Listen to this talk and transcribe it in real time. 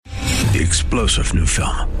The explosive new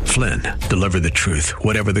film, Flynn, deliver the truth,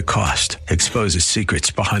 whatever the cost, exposes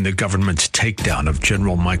secrets behind the government's takedown of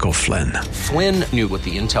General Michael Flynn. Flynn knew what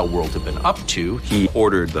the intel world had been up to. He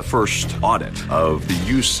ordered the first audit of the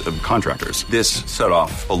use of contractors. This set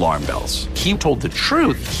off alarm bells. He told the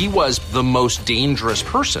truth. He was the most dangerous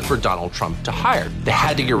person for Donald Trump to hire. They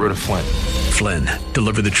had to get rid of Flynn. Flynn,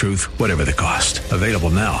 deliver the truth, whatever the cost. Available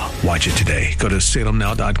now. Watch it today. Go to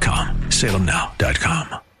salemnow.com.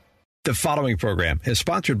 salemnow.com. The following program is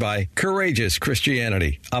sponsored by Courageous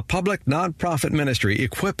Christianity, a public nonprofit ministry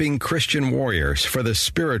equipping Christian warriors for the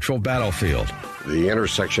spiritual battlefield. The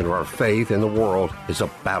intersection of our faith and the world is a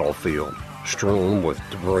battlefield, strewn with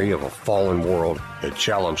debris of a fallen world. It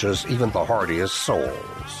challenges even the hardiest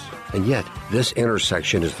souls. And yet, this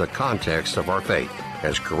intersection is the context of our faith.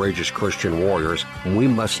 As courageous Christian warriors, we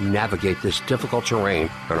must navigate this difficult terrain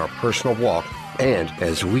in our personal walk and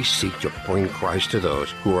as we seek to bring Christ to those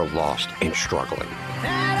who are lost and struggling.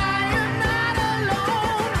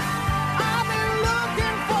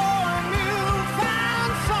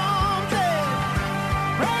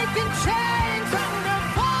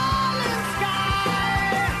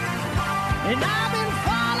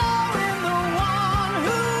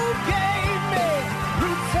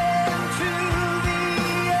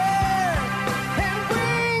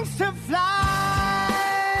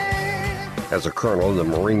 As a colonel in the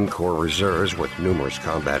Marine Corps Reserves with numerous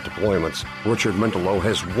combat deployments, Richard Mendelow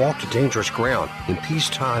has walked dangerous ground in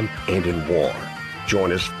peacetime and in war.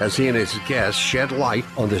 Join us as he and his guests shed light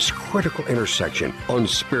on this critical intersection on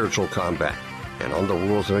spiritual combat and on the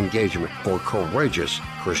rules of engagement for courageous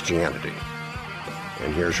Christianity.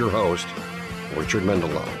 And here's your host, Richard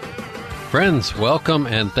Mendelow. Friends, welcome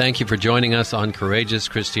and thank you for joining us on Courageous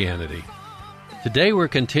Christianity. Today we're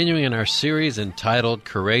continuing in our series entitled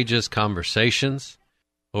Courageous Conversations.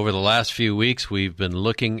 Over the last few weeks, we've been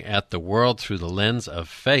looking at the world through the lens of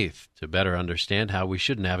faith to better understand how we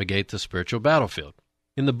should navigate the spiritual battlefield.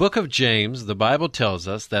 In the book of James, the Bible tells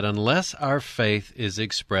us that unless our faith is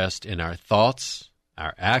expressed in our thoughts,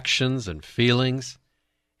 our actions and feelings,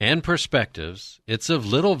 and perspectives, it's of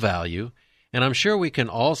little value, and I'm sure we can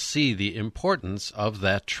all see the importance of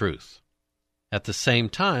that truth. At the same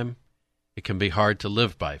time, it can be hard to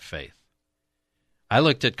live by faith. I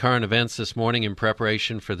looked at current events this morning in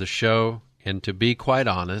preparation for the show, and to be quite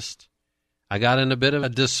honest, I got in a bit of a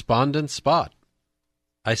despondent spot.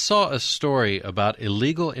 I saw a story about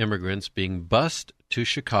illegal immigrants being bused to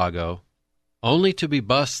Chicago, only to be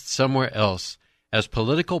bused somewhere else as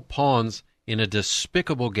political pawns in a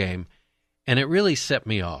despicable game, and it really set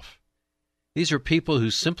me off. These are people who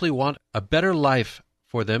simply want a better life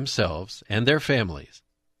for themselves and their families.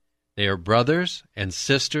 They are brothers and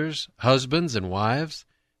sisters, husbands and wives,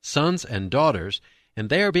 sons and daughters, and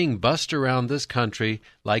they are being bussed around this country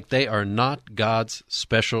like they are not God's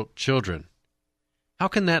special children. How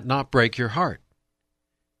can that not break your heart?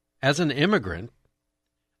 As an immigrant,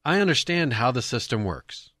 I understand how the system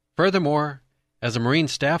works. Furthermore, as a Marine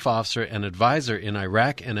staff officer and advisor in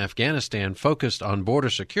Iraq and Afghanistan focused on border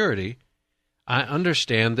security, I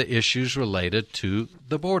understand the issues related to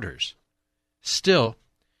the borders. Still,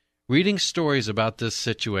 reading stories about this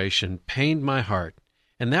situation pained my heart,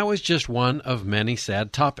 and that was just one of many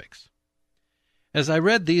sad topics. As I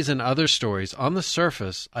read these and other stories, on the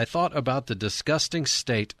surface, I thought about the disgusting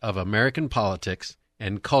state of American politics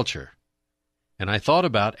and culture. And I thought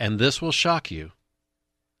about, and this will shock you,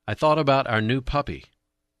 I thought about our new puppy.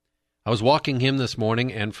 I was walking him this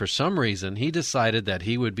morning, and for some reason, he decided that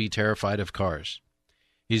he would be terrified of cars.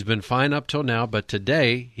 He's been fine up till now, but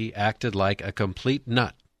today he acted like a complete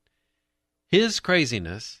nut. His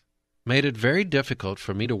craziness made it very difficult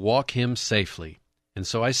for me to walk him safely, and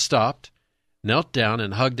so I stopped, knelt down,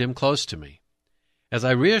 and hugged him close to me. As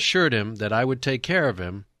I reassured him that I would take care of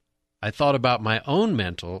him, I thought about my own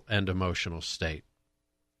mental and emotional state.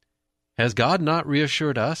 Has God not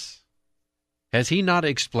reassured us? Has He not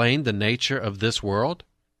explained the nature of this world?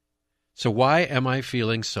 So why am I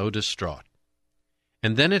feeling so distraught?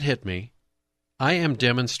 And then it hit me. I am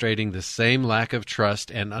demonstrating the same lack of trust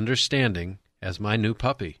and understanding as my new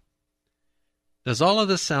puppy. Does all of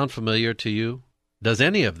this sound familiar to you? Does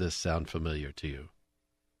any of this sound familiar to you?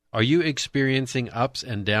 Are you experiencing ups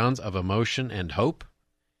and downs of emotion and hope?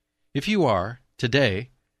 If you are, today,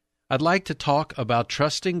 I'd like to talk about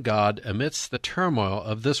trusting God amidst the turmoil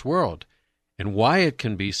of this world and why it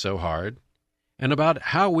can be so hard, and about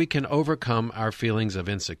how we can overcome our feelings of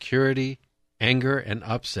insecurity, anger, and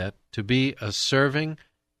upset to be a serving,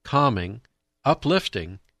 calming,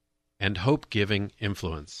 uplifting, and hope-giving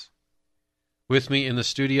influence. With me in the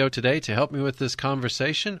studio today to help me with this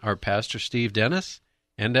conversation are Pastor Steve Dennis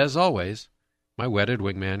And as always, my wedded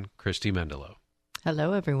wingman, Christy Mendelow.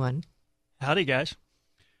 Hello, everyone. Howdy, guys.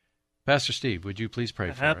 Pastor Steve, would you please pray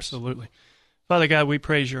for us? Absolutely. Father God, we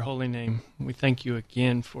praise your holy name. We thank you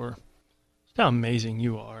again for how amazing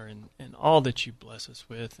you are and all that you bless us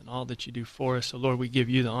with and all that you do for us. So, Lord, we give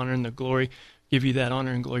you the honor and the glory, give you that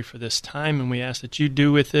honor and glory for this time, and we ask that you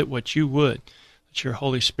do with it what you would, that your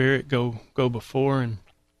Holy Spirit go before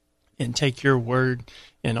and take your word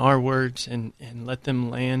and our words and let them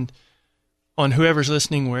land on whoever's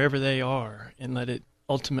listening wherever they are, and let it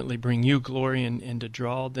ultimately bring you glory and to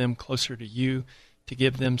draw them closer to you, to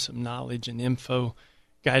give them some knowledge and info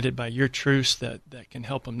guided by your truths that can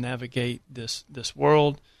help them navigate this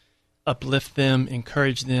world, uplift them,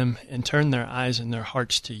 encourage them, and turn their eyes and their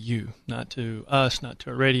hearts to you, not to us, not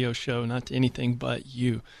to a radio show, not to anything but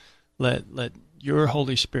you. Let your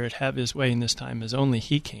Holy Spirit have his way in this time as only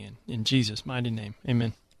he can. In Jesus' mighty name,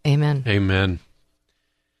 amen. Amen. Amen.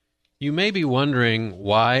 You may be wondering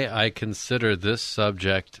why I consider this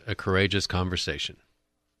subject a courageous conversation.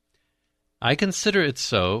 I consider it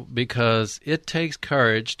so because it takes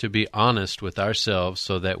courage to be honest with ourselves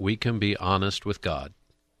so that we can be honest with God.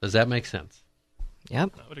 Does that make sense?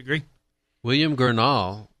 Yep. I would agree. William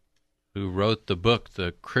Gurnall, who wrote the book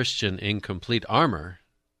The Christian in Complete Armor,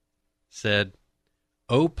 said,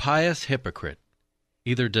 "O pious hypocrite,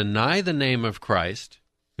 either deny the name of Christ,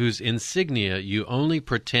 whose insignia you only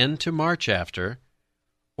pretend to march after,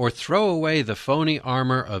 or throw away the phony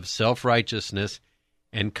armor of self-righteousness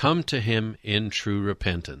and come to him in true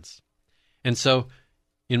repentance." And so,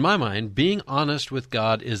 in my mind, being honest with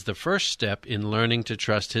God is the first step in learning to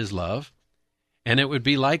trust his love, and it would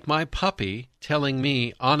be like my puppy telling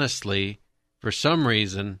me honestly, for some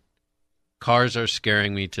reason, cars are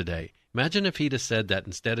scaring me today. Imagine if he'd have said that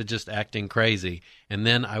instead of just acting crazy, and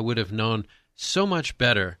then I would have known so much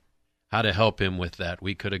better how to help him with that.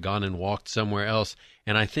 We could have gone and walked somewhere else.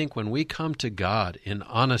 And I think when we come to God in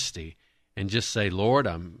honesty and just say, Lord,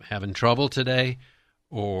 I'm having trouble today,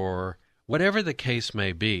 or whatever the case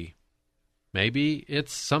may be, maybe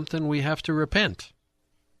it's something we have to repent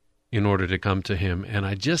in order to come to him. And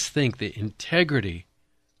I just think the integrity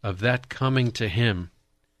of that coming to him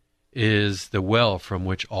is the well from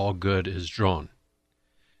which all good is drawn.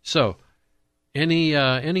 So,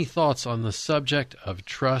 any thoughts on the subject of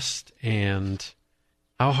trust and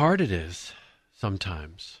how hard it is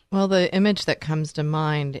sometimes? Well, the image that comes to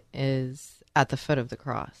mind is at the foot of the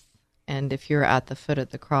cross. And if you're at the foot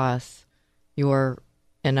of the cross, you're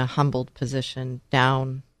in a humbled position,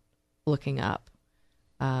 down, looking up.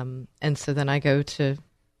 And so then I go to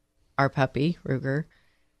our puppy, Ruger,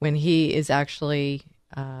 when he is actually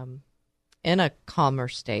in a calmer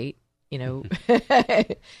state. You know,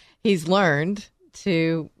 he's learned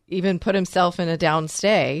to even put himself in a down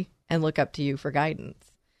stay and look up to you for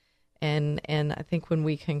guidance. And I think when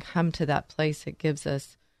we can come to that place, it gives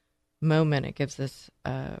us moment, it gives us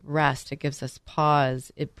rest, it gives us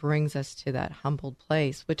pause, it brings us to that humbled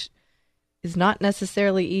place, which is not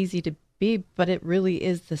necessarily easy to be, but it really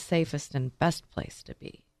is the safest and best place to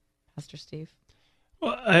be. Pastor Steve?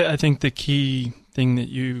 Well, I think the key thing that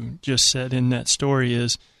you just said in that story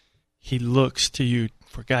is he looks to you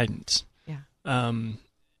for guidance. Yeah.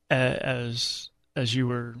 As you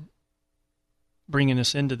were bringing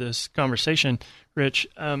us into this conversation, Rich,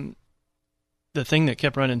 the thing that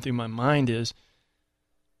kept running through my mind is,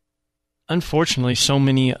 unfortunately, so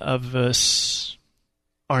many of us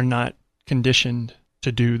are not conditioned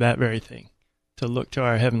to do that very thing, to look to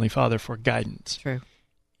our Heavenly Father for guidance. True.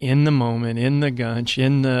 In the moment, in the gunch,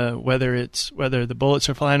 whether the bullets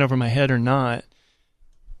are flying over my head or not,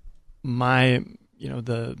 the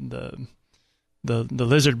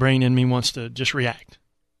lizard brain in me wants to just react,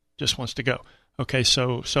 just wants to go. Okay,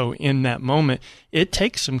 so in that moment, it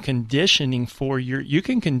takes some conditioning for you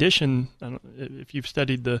can condition, if you've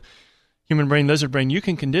studied the human brain, lizard brain, you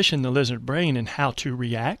can condition the lizard brain in how to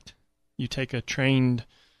react. You take a trained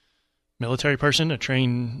military person, a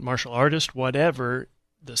trained martial artist, whatever,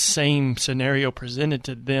 the same scenario presented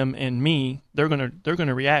to them and me, they're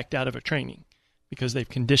gonna react out of a training because they've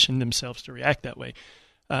conditioned themselves to react that way.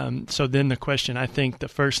 So then the question, I think the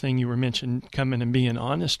first thing you were mentioned, coming and being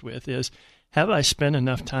honest with, is, have I spent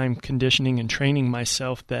enough time conditioning and training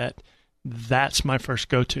myself that's my first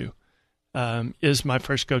go-to? Is my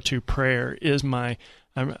first go-to prayer? I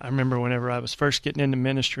remember whenever I was first getting into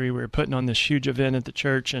ministry, we were putting on this huge event at the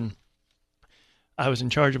church, and I was in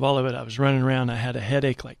charge of all of it. I was running around. I had a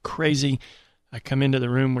headache like crazy. I come into the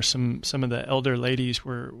room where some of the elder ladies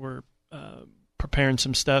were preparing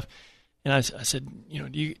some stuff, and I said,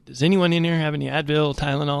 does anyone in here have any Advil,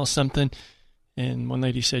 Tylenol, something? And one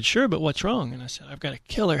lady said, sure, but what's wrong? And I said, I've got a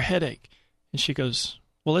killer headache. And she goes,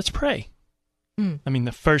 well, let's pray. I mean,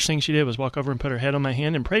 the first thing she did was walk over and put her head on my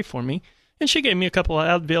hand and pray for me. And she gave me a couple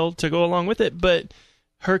of Advil to go along with it. But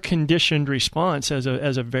her conditioned response as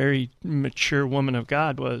a very mature woman of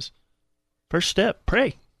God was, first step,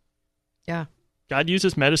 pray. Yeah. God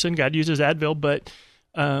uses medicine, God uses Advil, but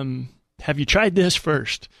have you tried this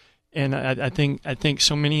first? And I think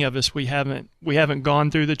so many of us, we haven't gone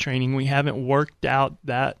through the training, we haven't worked out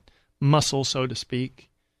that muscle, so to speak,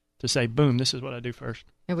 to say, boom, this is what I do first.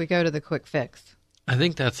 And we go to the quick fix. I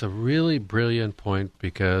think that's a really brilliant point,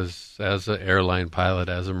 because as an airline pilot,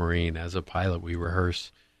 as a Marine, as a pilot, we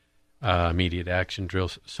rehearse immediate action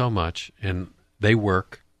drills so much, and they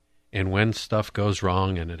work. And when stuff goes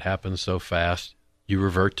wrong and it happens so fast, you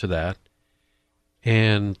revert to that.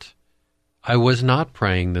 And I was not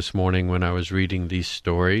praying this morning when I was reading these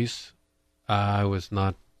stories. I was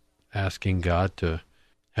not asking God to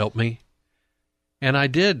help me. And I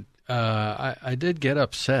did. I did get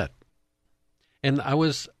upset. And I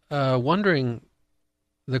was wondering,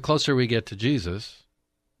 the closer we get to Jesus,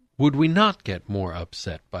 would we not get more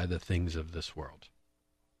upset by the things of this world?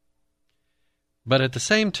 But at the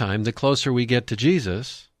same time, the closer we get to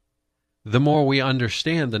Jesus, the more we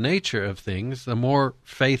understand the nature of things, the more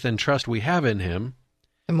faith and trust we have in Him.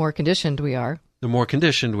 The more conditioned we are. The more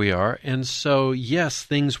conditioned we are. And so, yes,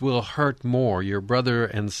 things will hurt more. Your brother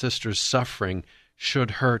and sister's suffering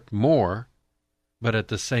should hurt more. But at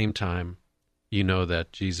the same time, you know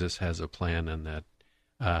that Jesus has a plan and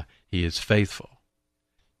that He is faithful.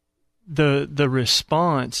 The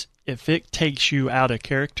response, if it takes you out of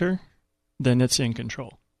character, then it's in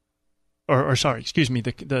control.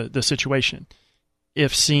 The situation.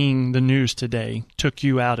 If seeing the news today took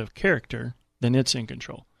you out of character, then it's in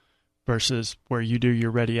control. Versus where you do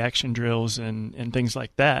your ready action drills and things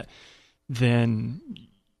like that, then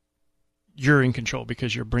you're in control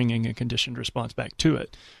because you're bringing a conditioned response back to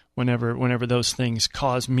it. Whenever those things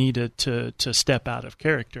cause me to step out of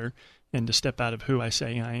character and to step out of who I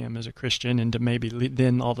say I am as a Christian, and to maybe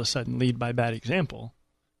then all of a sudden lead by bad example,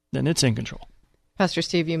 then it's in control. Pastor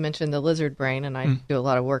Steve, you mentioned the lizard brain, and I do a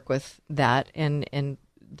lot of work with that. And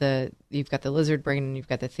you've got the lizard brain and you've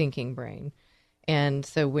got the thinking brain. And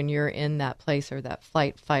so when you're in that place, or that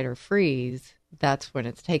flight, fight, or freeze, that's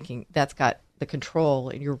when that's got the control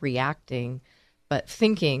and you're reacting. But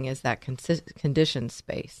thinking is that conditioned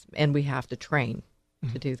space, and we have to train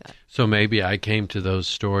to do that. So maybe I came to those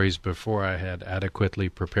stories before I had adequately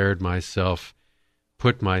prepared myself,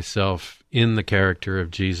 put myself in the character of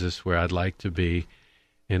Jesus where I'd like to be,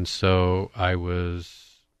 and so I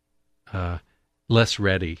was less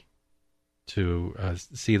ready to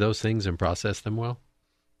see those things and process them well?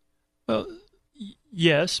 Well,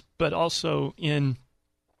 yes, but also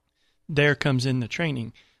there comes in the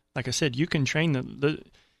training. Like I said, you can train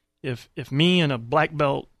if me and a black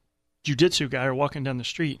belt jiu-jitsu guy are walking down the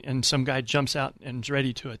street and some guy jumps out and is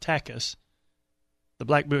ready to attack us, the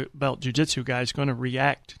black belt jiu-jitsu guy is going to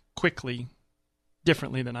react quickly,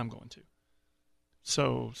 differently than I'm going to.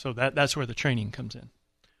 So that's where the training comes in.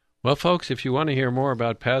 Well, folks, if you want to hear more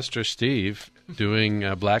about Pastor Steve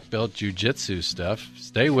doing black belt jiu-jitsu stuff,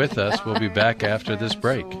 stay with us. We'll be back after this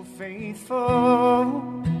break.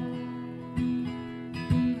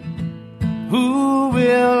 Who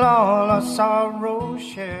will all our sorrow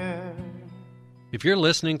share? If you're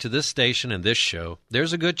listening to this station and this show,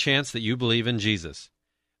 there's a good chance that you believe in Jesus.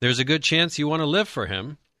 There's a good chance you want to live for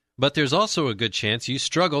Him, but there's also a good chance you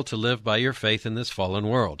struggle to live by your faith in this fallen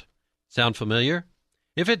world. Sound familiar?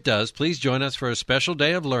 If it does, please join us for a special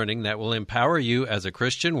day of learning that will empower you as a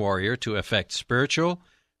Christian warrior to effect spiritual,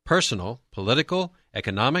 personal, political,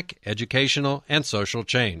 economic, educational, and social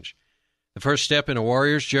change. The first step in a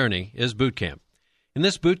warrior's journey is boot camp. In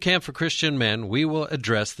this boot camp for Christian men, we will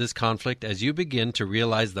address this conflict as you begin to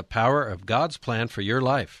realize the power of God's plan for your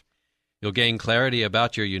life. You'll gain clarity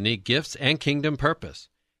about your unique gifts and kingdom purpose.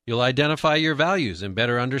 You'll identify your values and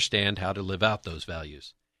better understand how to live out those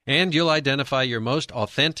values. And you'll identify your most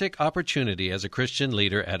authentic opportunity as a Christian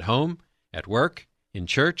leader at home, at work, in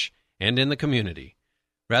church, and in the community.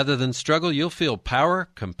 Rather than struggle, you'll feel power,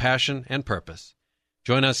 compassion, and purpose.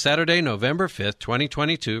 Join us Saturday, November 5th,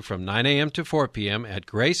 2022, from 9 a.m. to 4 p.m. at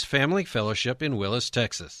Grace Family Fellowship in Willis,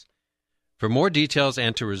 Texas. For more details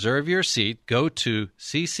and to reserve your seat, go to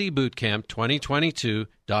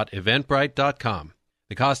ccbootcamp2022.eventbrite.com.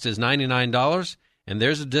 The cost is $99, and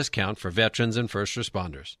there's a discount for veterans and first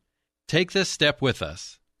responders. Take this step with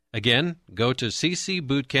us. Again, go to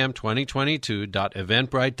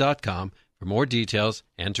ccbootcamp2022.eventbrite.com for more details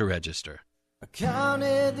and to register. I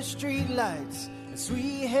counted the streetlights as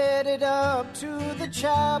we headed up to the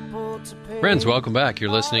chapel to pay. Friends, welcome back. You're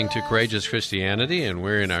listening to Courageous Christianity, and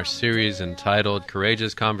we're in our series entitled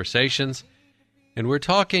Courageous Conversations. And we're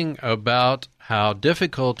talking about how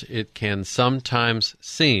difficult it can sometimes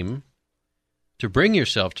seem to bring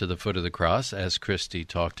yourself to the foot of the cross, as Christy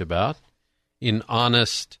talked about, in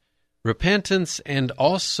honest repentance and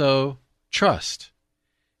also trust.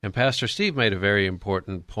 And Pastor Steve made a very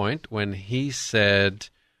important point when he said,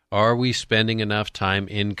 are we spending enough time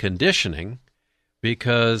in conditioning?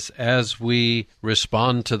 Because as we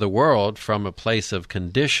respond to the world from a place of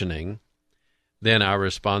conditioning, then our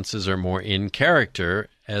responses are more in character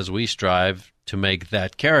as we strive to make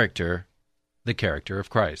that character the character of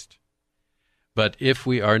Christ. But if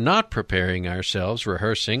we are not preparing ourselves,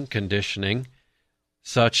 rehearsing, conditioning,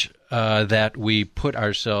 such that we put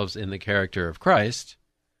ourselves in the character of Christ,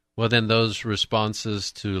 well, then those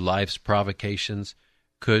responses to life's provocations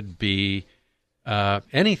could be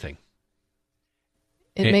anything.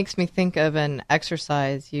 It makes me think of an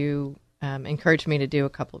exercise you encouraged me to do a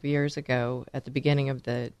couple of years ago at the beginning of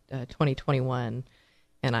the 2021,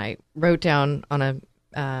 and I wrote down on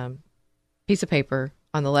a piece of paper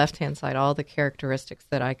on the left-hand side all the characteristics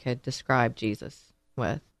that I could describe Jesus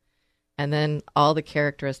with, and then all the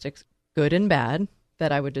characteristics, good and bad,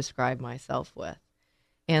 that I would describe myself with.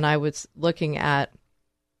 And I was looking at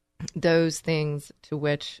those things to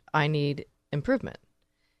which I need improvement.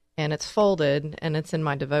 And it's folded, and it's in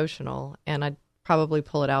my devotional, and I'd probably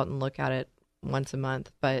pull it out and look at it once a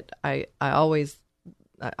month. But I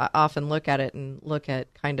often look at it and look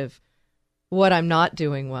at kind of what I'm not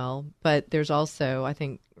doing well. But there's also, I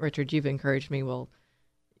think, Richard, you've encouraged me, well,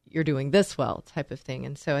 you're doing this well type of thing.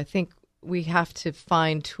 And so I think we have to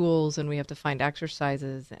find tools, and we have to find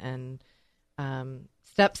exercises and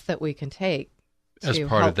steps that we can take as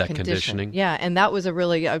part of that conditioning. Yeah, and that was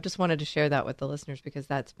I just wanted to share that with the listeners because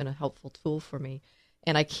that's been a helpful tool for me.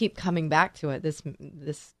 And I keep coming back to it this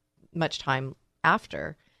much time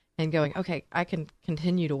after and going, okay, I can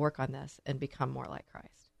continue to work on this and become more like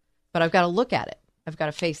Christ. But I've got to look at it. I've got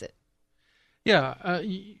to face it. Yeah,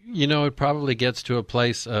 it probably gets to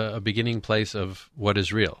a beginning place of what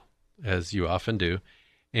is real, as you often do.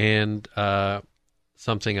 And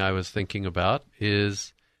something I was thinking about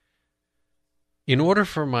is, in order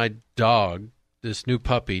for my dog, this new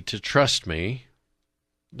puppy, to trust me,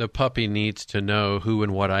 the puppy needs to know who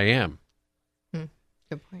and what I am.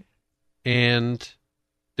 Good point. And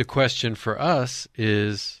the question for us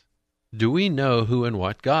is, do we know who and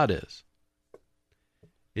what God is?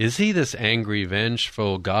 Is he this angry,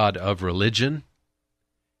 vengeful God of religion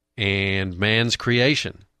and man's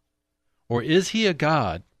creation? Or is he a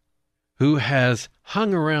God who has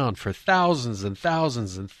hung around for thousands and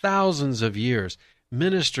thousands and thousands of years,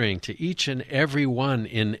 ministering to each and every one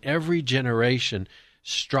in every generation,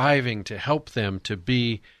 striving to help them to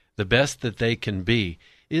be the best that they can be?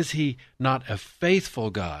 Is he not a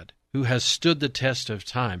faithful God who has stood the test of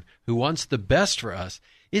time, who wants the best for us?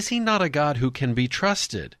 Is he not a God who can be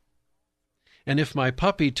trusted? And if my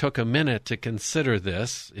puppy took a minute to consider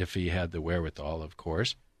this, if he had the wherewithal, of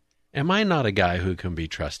course, am I not a guy who can be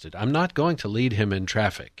trusted? I'm not going to lead him in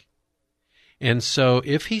traffic. And so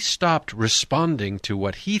if he stopped responding to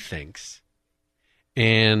what he thinks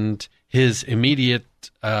and his immediate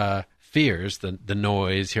fears, the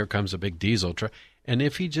noise, here comes a big diesel truck, and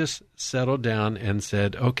if he just settled down and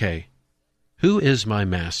said, okay, who is my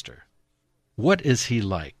master? What is he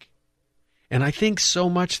like? And I think so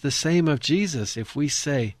much the same of Jesus if we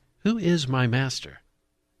say, who is my master?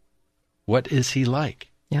 What is he like?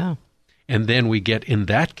 Yeah. And then we get in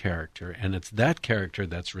that character, and it's that character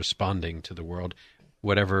that's responding to the world,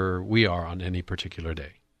 whatever we are on any particular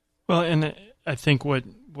day. Well, and I think what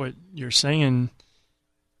you're saying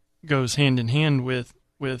goes hand in hand with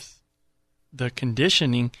the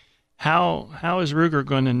conditioning. How is Ruger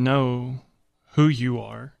going to know who you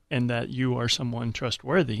are and that you are someone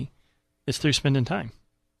trustworthy? It's through spending time.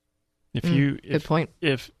 Good point.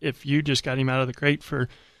 If you just got him out of the crate for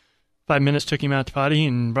 5 minutes, took him out to potty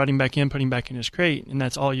and brought him back in, put him back in his crate, and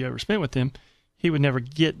that's all you ever spent with him, he would never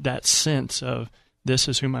get that sense of, this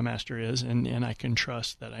is who my master is, and I can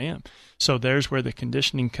trust that I am. So there's where the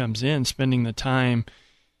conditioning comes in, spending the time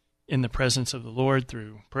in the presence of the Lord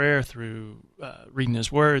through prayer, through reading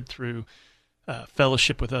his word, through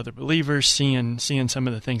fellowship with other believers, seeing some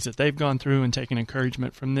of the things that they've gone through and taking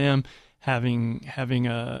encouragement from them, having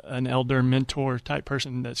an elder mentor type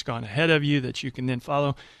person that's gone ahead of you that you can then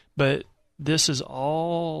follow. But this is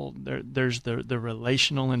all, there's the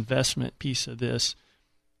relational investment piece of this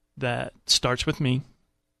that starts with me,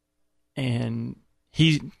 and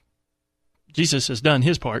Jesus has done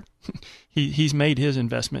his part. He's made his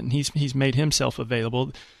investment, and he's made himself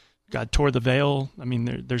available. God tore the veil. I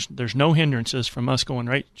mean, there's no hindrances from us going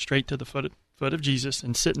right straight to the foot of Jesus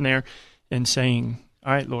and sitting there and saying,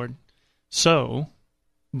 all right, Lord, so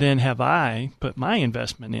then have I put my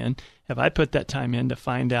investment in? Have I put that time in to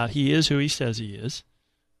find out he is who he says he is?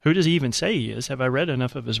 Who does he even say he is? Have I read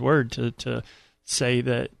enough of his word to say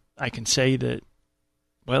that I can say that,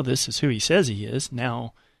 well, this is who he says he is?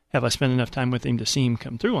 Now, have I spent enough time with him to see him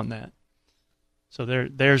come through on that? So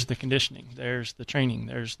there's the conditioning, there's the training,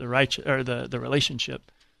 there's the the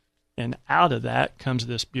relationship, and out of that comes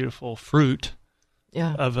this beautiful fruit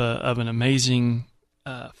of an amazing,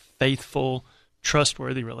 faithful,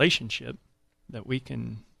 trustworthy relationship that we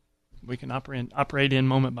can operate in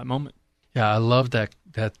moment by moment. Yeah, I love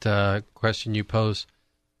that question you pose.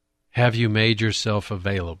 Have you made yourself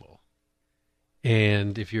available?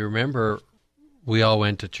 And if you remember, we all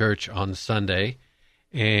went to church on Sunday,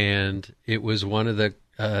 and it was one of the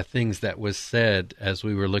things that was said as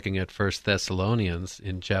we were looking at 1 Thessalonians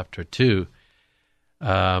in chapter 2,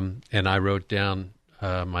 and I wrote down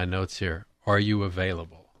my notes here, are you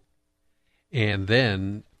available? And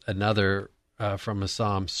then another from a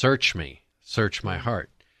psalm, search me, search my heart.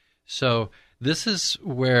 So this is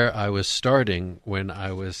where I was starting when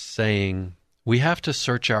I was saying we have to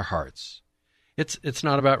search our hearts. It's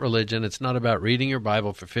not about religion. It's not about reading your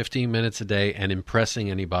Bible for 15 minutes a day and impressing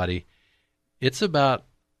anybody. It's about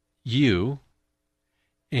you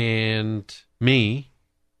and me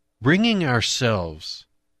bringing ourselves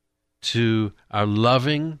to our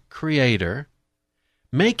loving Creator,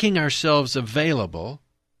 making ourselves available,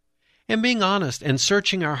 and being honest and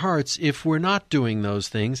searching our hearts if we're not doing those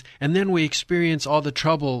things, and then we experience all the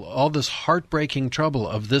trouble, all this heartbreaking trouble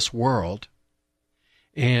of this world.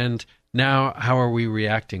 And now, how are we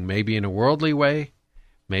reacting? Maybe in a worldly way,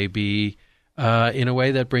 maybe in a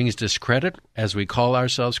way that brings discredit as we call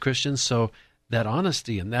ourselves Christians. So that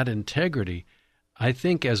honesty and that integrity, I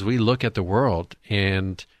think as we look at the world,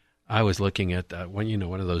 and I was looking at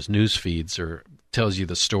one of those news feeds or tells you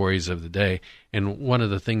the stories of the day, and one of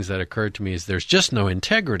the things that occurred to me is there's just no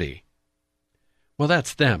integrity. Well,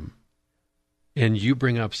 that's them. And you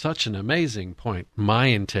bring up such an amazing point. My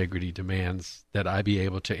integrity demands that I be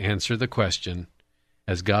able to answer the question,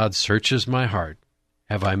 as God searches my heart,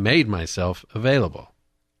 have I made myself available?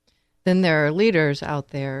 Then there are leaders out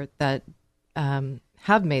there that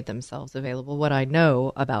have made themselves available. What I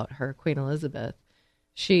know about her, Queen Elizabeth,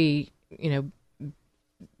 she,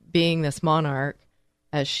 being this monarch,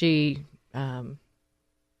 as she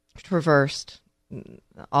traversed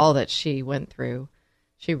all that she went through,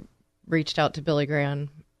 she reached out to Billy Graham,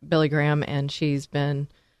 and she's been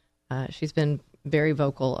very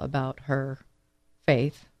vocal about her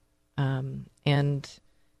faith, and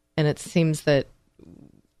it seems that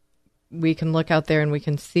we can look out there and we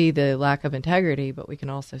can see the lack of integrity, but we can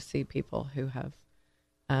also see people who have,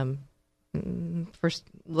 for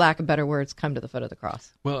lack of better words, come to the foot of the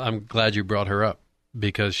cross. Well, I'm glad you brought her up,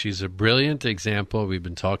 because she's a brilliant example. We've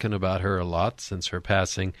been talking about her a lot since her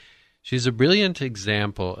passing. She's a brilliant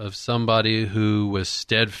example of somebody who was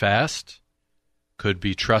steadfast, could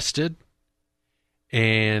be trusted,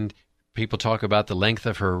 and people talk about the length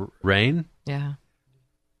of her reign. Yeah.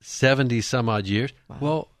 70 some odd years. Wow.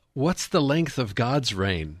 Well, what's the length of God's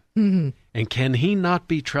reign? Mm-hmm. And can he not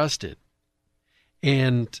be trusted?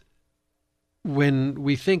 And when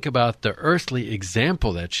we think about the earthly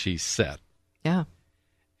example that she set, yeah,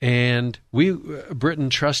 and Britain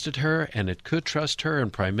trusted her, and it could trust her,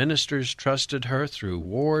 and prime ministers trusted her through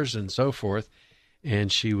wars and so forth,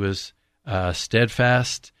 and she was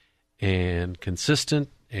steadfast and consistent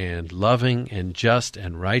and loving and just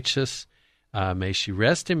and righteous. May she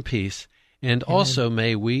rest in peace, and Amen. Also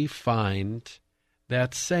may we find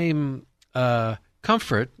that same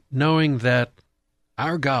comfort knowing that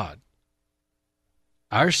our God,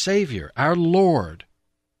 our Savior, our Lord,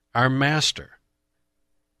 our Master,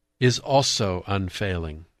 is also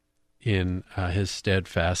unfailing in his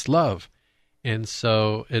steadfast love. And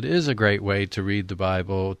so it is a great way to read the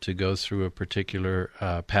Bible, to go through a particular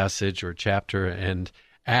passage or chapter and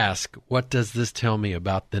ask, what does this tell me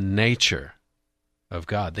about the nature of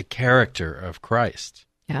God, the character of Christ?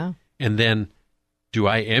 Yeah. And then, do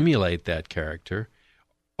I emulate that character?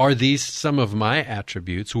 Are these some of my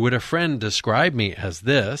attributes? Would a friend describe me as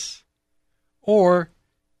this? Or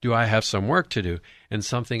do I have some work to do? And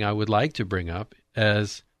something I would like to bring up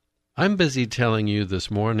as I'm busy telling you this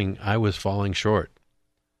morning I was falling short.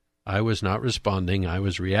 I was not responding. I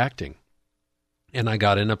was reacting. And I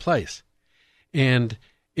got in a place. And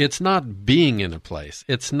it's not being in a place.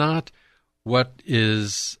 It's not what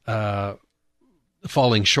is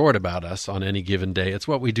falling short about us on any given day. It's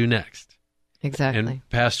what we do next. Exactly. And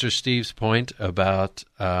Pastor Steve's point about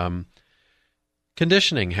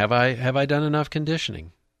conditioning. Have I done enough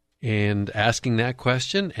conditioning? And asking that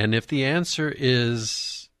question. And if the answer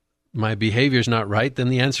is my behavior's not right, then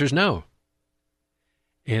the answer is no.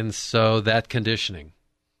 And so that conditioning,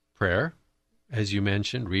 prayer, as you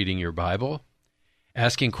mentioned, reading your Bible,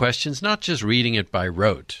 asking questions, not just reading it by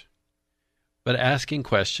rote, but asking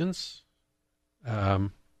questions.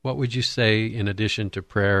 What would you say in addition to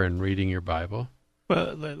prayer and reading your Bible?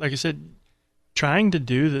 Well, like I said, trying to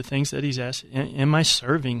do the things that he's asked. Am I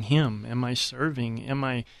serving him? Am I serving? Am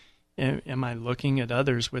I looking at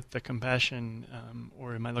others with the compassion,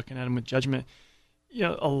 or am I looking at them with judgment? You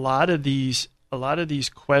know, a lot of these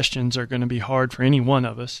questions are going to be hard for any one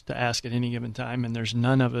of us to ask at any given time, and there's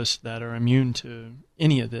none of us that are immune to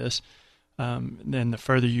any of this. Then the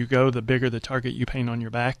further you go, the bigger the target you paint on your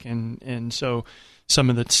back, and so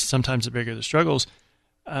sometimes the bigger the struggles,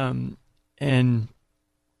 and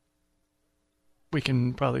we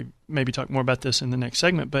can probably maybe talk more about this in the next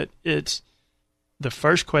segment. But it's the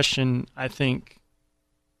first question, I think,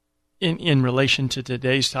 in relation to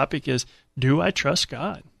today's topic is: do I trust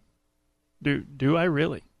God? Do I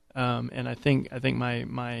really? And I think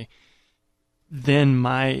my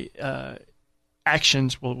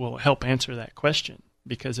actions will help answer that question.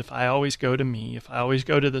 Because if I always go to me, if I always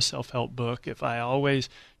go to the self-help book, if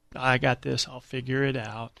I got this, I'll figure it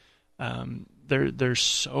out. There's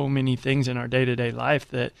so many things in our day-to-day life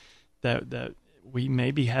that we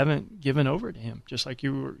maybe haven't given over to Him. Just like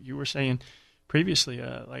you were saying previously,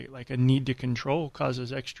 like a need to control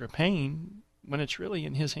causes extra pain when it's really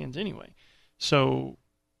in His hands anyway. So,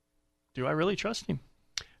 do I really trust Him?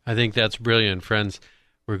 I think that's brilliant, friends.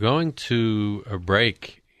 We're going to a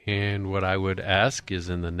break. And what I would ask is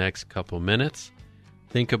in the next couple minutes,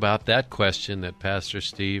 think about that question that Pastor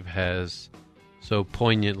Steve has so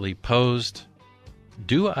poignantly posed.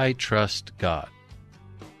 Do I trust God?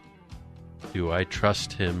 Do I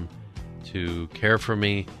trust Him to care for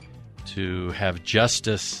me, to have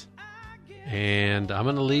justice? And I'm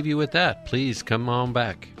going to leave you with that. Please come on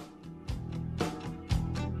back.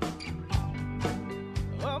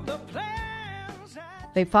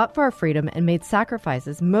 They fought for our freedom and made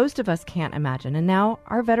sacrifices most of us can't imagine, and now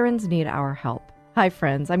our veterans need our help. Hi,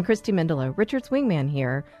 friends. I'm Christy Mendelow, Richard's wingman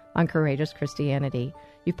here on Courageous Christianity.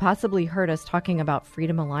 You've possibly heard us talking about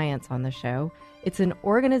Freedom Alliance on the show. It's an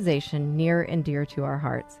organization near and dear to our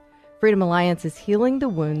hearts. Freedom Alliance is healing the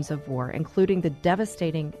wounds of war, including the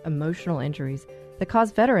devastating emotional injuries that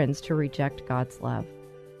cause veterans to reject God's love.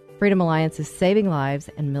 Freedom Alliance is saving lives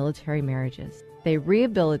and military marriages. They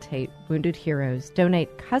rehabilitate wounded heroes,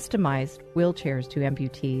 donate customized wheelchairs to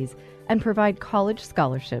amputees, and provide college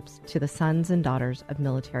scholarships to the sons and daughters of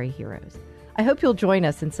military heroes. I hope you'll join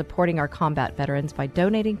us in supporting our combat veterans by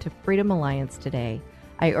donating to Freedom Alliance today.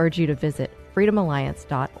 I urge you to visit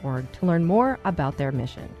freedomalliance.org to learn more about their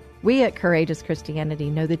mission. We at Courageous Christianity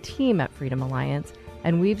know the team at Freedom Alliance,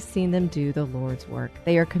 and we've seen them do the Lord's work.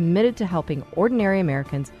 They are committed to helping ordinary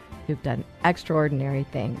Americans who've done extraordinary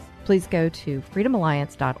things. Please go to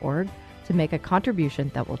freedomalliance.org to make a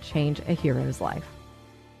contribution that will change a hero's life.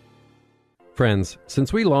 Friends,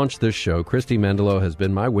 since we launched this show, Christy Mendelow has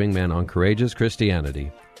been my wingman on Courageous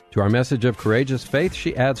Christianity. To our message of courageous faith,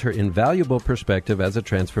 she adds her invaluable perspective as a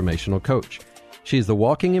transformational coach. She's the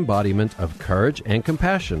walking embodiment of courage and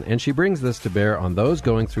compassion, and she brings this to bear on those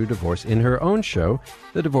going through divorce in her own show,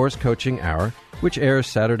 The Divorce Coaching Hour, which airs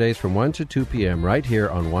Saturdays from 1 to 2 p.m. right here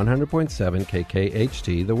on 100.7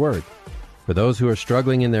 KKHT, The Word. For those who are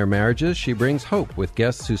struggling in their marriages, she brings hope with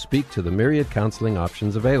guests who speak to the myriad counseling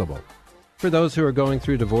options available. For those who are going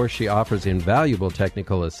through divorce, she offers invaluable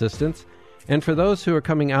technical assistance. And for those who are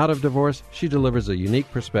coming out of divorce, she delivers a unique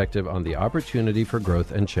perspective on the opportunity for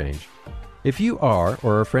growth and change. If you are,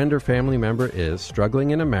 or a friend or family member is, struggling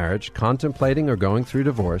in a marriage, contemplating or going through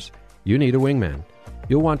divorce, you need a wingman.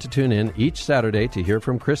 You'll want to tune in each Saturday to hear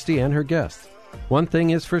from Christy and her guests. One thing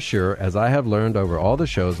is for sure, as I have learned over all the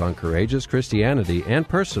shows on Courageous Christianity and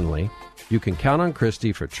personally, you can count on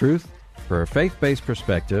Christy for truth, for a faith-based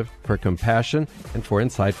perspective, for compassion, and for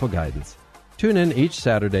insightful guidance. Tune in each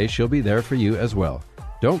Saturday. She'll be there for you as well.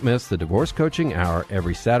 Don't miss the Divorce Coaching Hour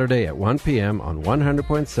every Saturday at 1 p.m. on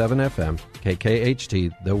 100.7 FM,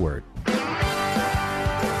 KKHT, The Word.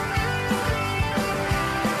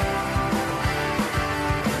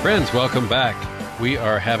 Friends, welcome back. We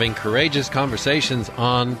are having courageous conversations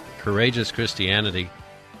on Courageous Christianity.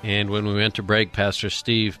 And when we went to break, Pastor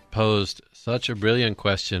Steve posed such a brilliant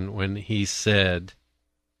question when he said,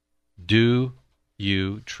 do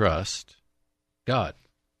you trust God?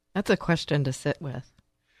 That's a question to sit with.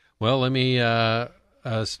 Well, let me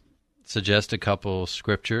suggest a couple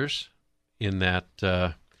scriptures in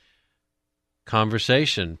that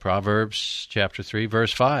conversation. Proverbs chapter 3,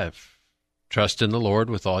 verse 5. Trust in the Lord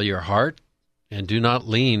with all your heart, and do not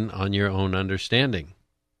lean on your own understanding.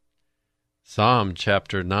 Psalm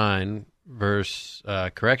chapter 9,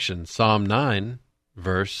 Psalm 9,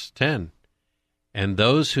 verse 10. And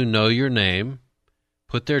those who know your name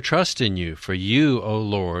put their trust in you, for you, O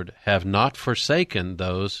Lord, have not forsaken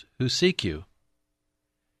those who seek you.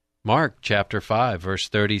 Mark chapter 5, verse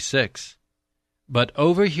 36. But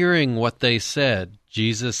overhearing what they said,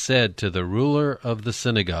 Jesus said to the ruler of the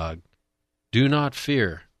synagogue, do not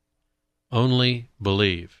fear, only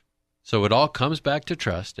believe. So it all comes back to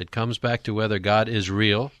trust. It comes back to whether God is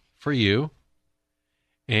real for you,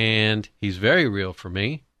 and He's very real for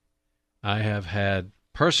me. I have had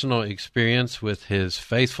personal experience with His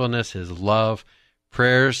faithfulness, His love,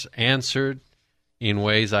 prayers answered in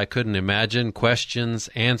ways I couldn't imagine, questions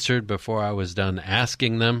answered before I was done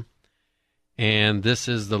asking them. And this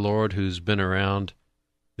is the Lord who's been around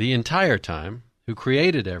the entire time, who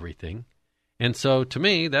created everything. And so, to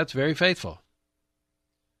me, that's very faithful.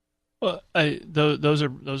 Well, those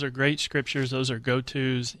are great scriptures. Those are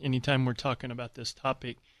go-tos anytime we're talking about this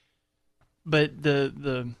topic. But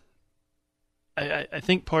I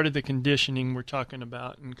think part of the conditioning we're talking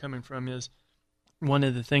about and coming from is one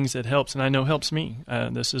of the things that helps, and I know helps me.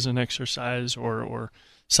 This is an exercise or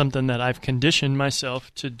something that I've conditioned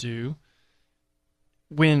myself to do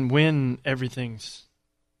when everything's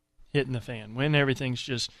hitting the fan, when everything's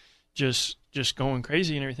just going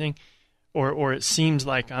crazy and everything, or it seems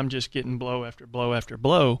like I'm just getting blow after blow after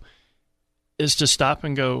blow, is to stop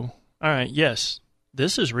and go, all right, yes,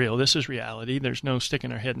 this is real, this is reality. There's no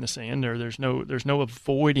sticking our head in the sand, or there's no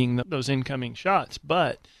avoiding those incoming shots,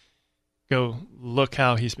 but go, look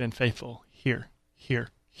how He's been faithful here.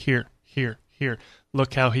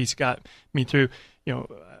 Look how He's got me through. You know,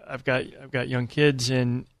 I've got young kids,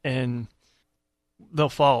 and they'll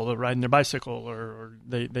fall, they'll ride their bicycle, or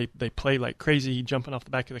they play like crazy, jumping off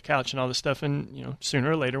the back of the couch and all this stuff, and you know,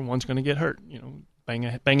 sooner or later one's going to get hurt. You know,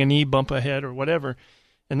 bang a knee, bump a head, or whatever,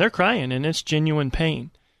 and they're crying, and it's genuine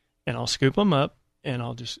pain. And I'll scoop them up, and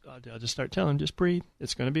I'll just start telling them, just breathe.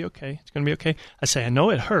 It's going to be okay. It's going to be okay. I say, I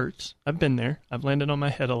know it hurts. I've been there. I've landed on my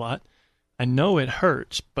head a lot. I know it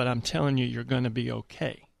hurts, but I'm telling you, you're going to be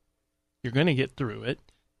okay. You're going to get through it.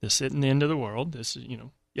 This isn't the end of the world. This is,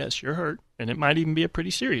 yes, you're hurt, and it might even be a pretty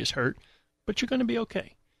serious hurt, but you're going to be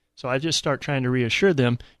okay. So I just start trying to reassure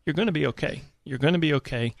them, you're going to be okay. You're going to be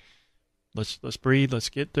okay. Let's breathe. Let's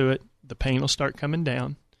get through it. The pain will start coming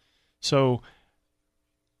down. So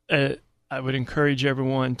I would encourage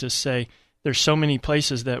everyone to say, there's so many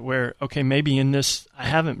places that where, okay, maybe in this, I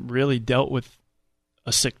haven't really dealt with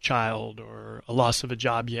a sick child or a loss of a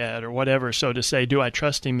job yet or whatever. So to say, do I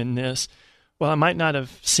trust Him in this? Well, I might not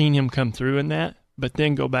have seen Him come through in that, but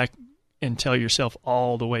then go back and tell yourself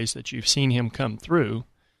all the ways that you've seen Him come through.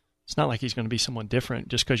 It's not like He's going to be someone different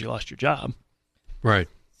just because you lost your job. Right.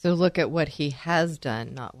 So look at what He has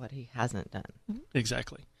done, not what He hasn't done.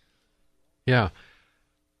 Exactly. Yeah.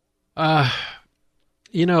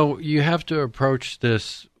 You have to approach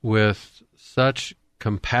this with such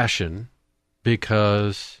compassion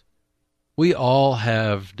because we all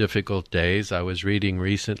have difficult days. I was reading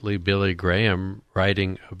recently Billy Graham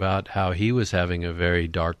writing about how he was having a very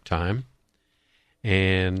dark time,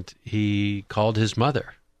 and he called his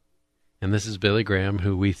mother. And this is Billy Graham,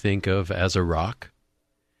 who we think of as a rock.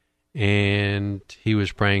 And he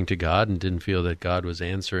was praying to God and didn't feel that God was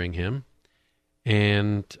answering him.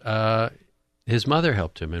 And his mother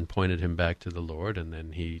helped him and pointed him back to the Lord, and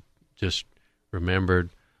then he just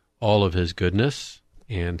remembered all of His goodness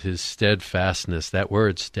and His steadfastness, that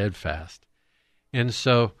word steadfast. And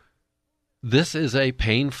so this is a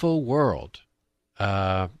painful world.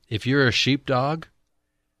 If you're a sheepdog,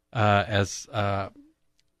 as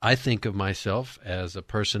I think of myself as a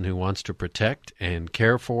person who wants to protect and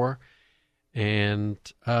care for, and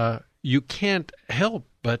you can't help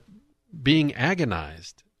but being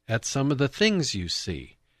agonized at some of the things you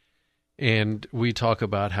see. And we talk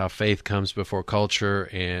about how faith comes before culture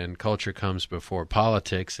and culture comes before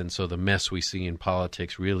politics, and so the mess we see in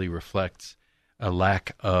politics really reflects a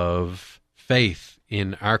lack of faith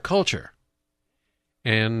in our culture.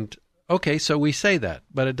 And okay, so we say that,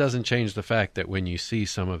 but it doesn't change the fact that when you see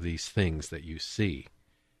some of these things that you see,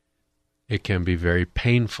 it can be very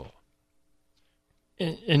painful.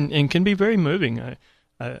 And can be very moving.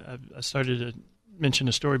 I started to mention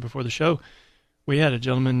a story before the show. We had a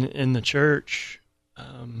gentleman in the church,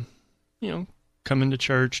 coming to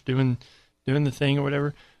church, doing the thing or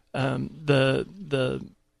whatever. When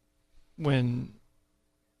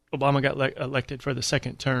Obama got elected for the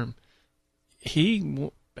second term,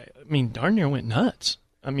 darn near went nuts.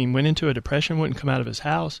 Went into a depression, wouldn't come out of his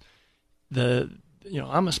house.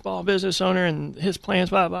 I'm a small business owner and his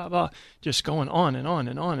plans, blah, blah, blah, just going on and on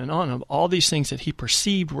and on and on of all these things that he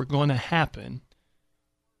perceived were going to happen.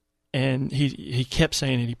 And he kept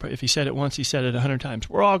saying it. If he said it once, he said it 100 times.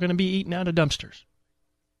 We're all going to be eaten out of dumpsters.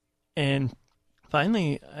 And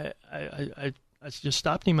finally, I just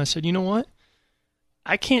stopped him. I said, you know what?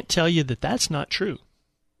 I can't tell you that that's not true.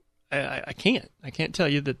 I can't. I can't tell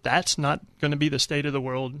you that that's not going to be the state of the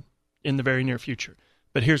world in the very near future.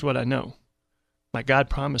 But here's what I know. My God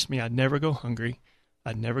promised me I'd never go hungry.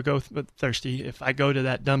 I'd never go thirsty. If I go to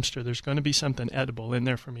that dumpster, there's going to be something edible in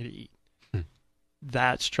there for me to eat.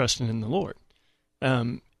 That's trusting in the Lord.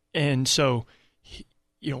 And so,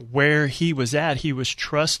 where he was at, he was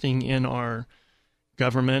trusting in our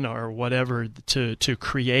government or whatever to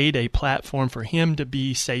create a platform for him to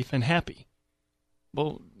be safe and happy.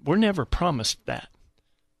 Well, we're never promised that.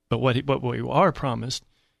 But what we are promised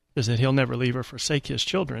is that he'll never leave or forsake his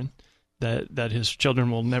children, that his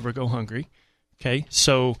children will never go hungry. Okay?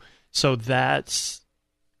 So that's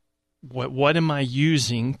what am I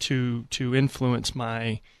using to influence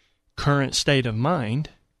my current state of mind?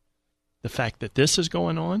 The fact that this is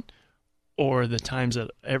going on, or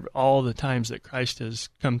all the times that Christ has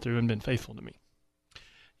come through and been faithful to me?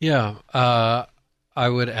 Yeah, I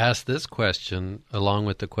would ask this question along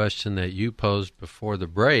with the question that you posed before the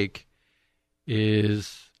break: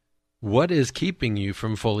 is what is keeping you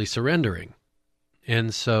from fully surrendering?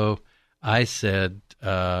 And so I said,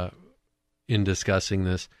 in discussing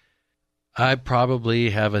this, I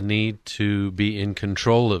probably have a need to be in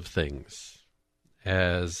control of things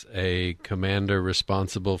as a commander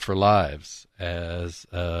responsible for lives, as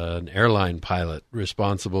an airline pilot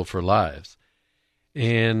responsible for lives.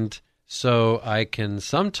 And so I can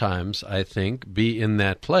sometimes, I think, be in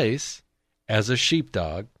that place as a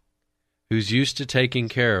sheepdog who's used to taking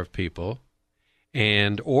care of people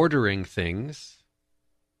and ordering things,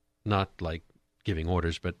 not like giving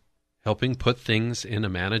orders, but helping put things in a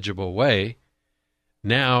manageable way.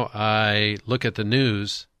 Now I look at the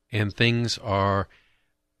news and things are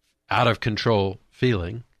out of control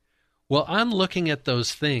feeling. Well, I'm looking at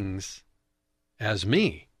those things as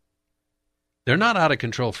me. They're not out of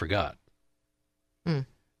control for God.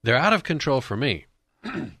 They're out of control for me.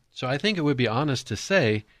 So I think it would be honest to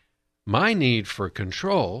say my need for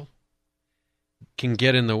control can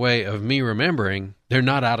get in the way of me remembering they're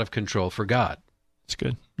not out of control for God. That's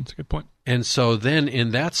good. That's a good point. And so then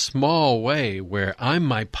in that small way where I'm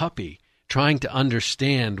my puppy trying to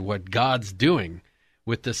understand what God's doing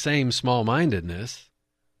with the same small-mindedness,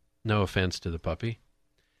 no offense to the puppy,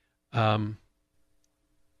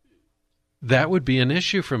 that would be an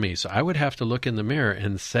issue for me. So I would have to look in the mirror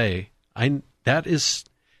and say, that is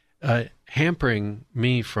hampering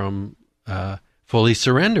me from fully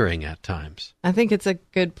surrendering at times. I think it's a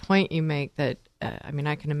good point you make that,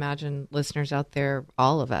 I can imagine listeners out there,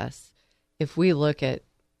 all of us, if we look at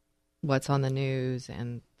what's on the news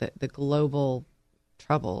and the global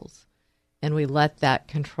troubles, and we let that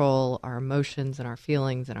control our emotions and our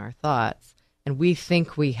feelings and our thoughts, and we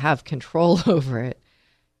think we have control over it,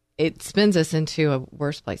 it spins us into a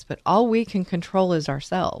worse place. But all we can control is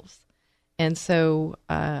ourselves. And so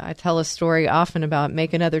I tell a story often about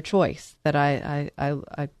make another choice that I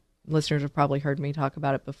listeners have probably heard me talk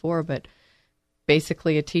about it before, but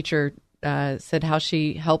basically a teacher said how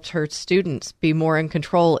she helped her students be more in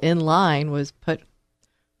control in line was put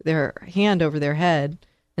their hand over their head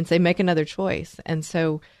and say, make another choice. And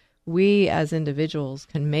so we as individuals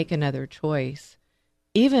can make another choice.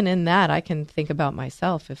 Even in that, I can think about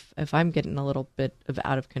myself. If I'm getting a little bit of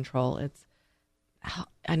out of control, it's,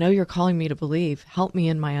 I know you're calling me to believe. Help me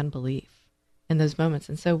in my unbelief in those moments.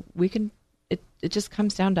 And so it just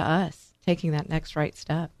comes down to us taking that next right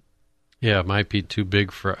step. Yeah, it might be too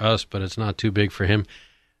big for us, but it's not too big for him.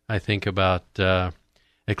 I think about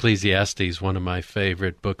Ecclesiastes, one of my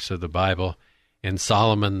favorite books of the Bible, and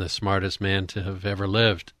Solomon, the smartest man to have ever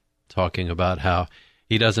lived, talking about how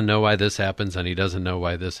he doesn't know why this happens and he doesn't know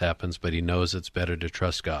why this happens, but he knows it's better to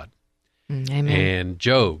trust God. Amen. And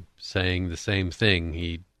Job saying the same thing.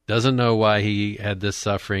 He doesn't know why he had this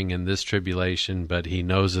suffering and this tribulation, but he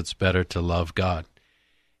knows it's better to love God.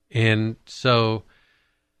 And so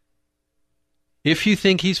if you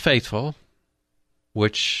think he's faithful,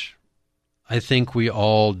 which I think we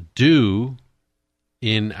all do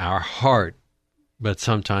in our heart, but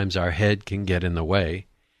sometimes our head can get in the way,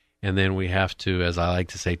 and then we have to, as I like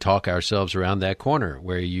to say, talk ourselves around that corner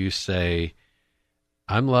where you say,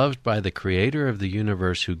 I'm loved by the Creator of the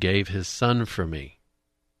universe who gave His Son for me.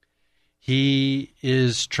 He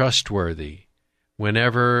is trustworthy.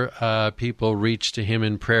 Whenever people reach to Him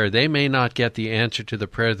in prayer, they may not get the answer to the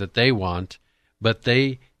prayer that they want, but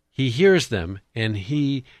He hears them, and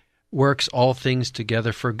He works all things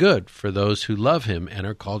together for good for those who love Him and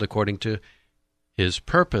are called according to His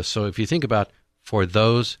purpose. So if you think about for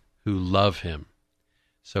those who love Him.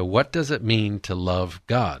 So what does it mean to love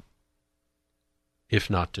God, if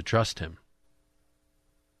not to trust Him?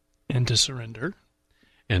 And to surrender.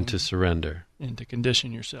 And to surrender. And to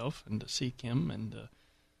condition yourself and to seek Him. And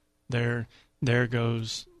there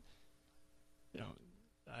goes,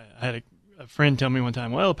 I had a friend tell me one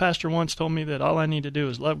time, well, a pastor once told me that all I need to do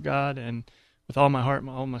is love God and with all my heart,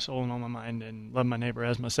 all my soul, and all my mind, and love my neighbor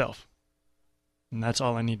as myself. And that's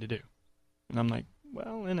all I need to do. And I'm like,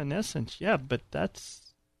 well, in an essence, yeah, but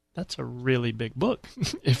that's a really big book.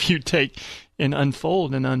 If you take and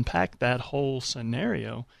unfold and unpack that whole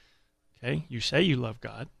scenario, okay, you say you love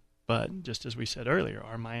God, but just as we said earlier,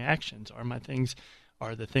 are my actions, are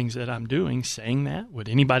the things that I'm doing saying that? Would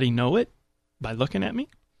anybody know it by looking at me?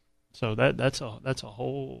 So that's a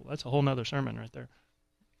whole nother sermon right there.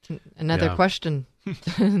 Another question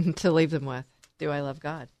to leave them with. Do I love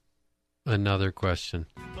God? Another question.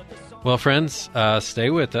 Well, friends,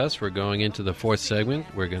 stay with us. We're going into the fourth segment.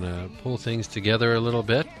 We're going to pull things together a little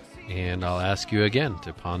bit, and I'll ask you again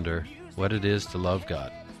to ponder what it is to love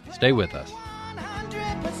God. Stay with us.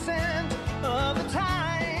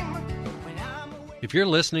 If you're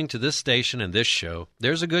listening to this station and this show,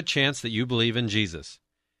 there's a good chance that you believe in Jesus.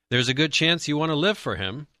 There's a good chance you want to live for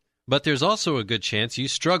Him, but there's also a good chance you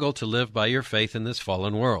struggle to live by your faith in this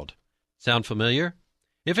fallen world. Sound familiar?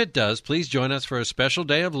 If it does, please join us for a special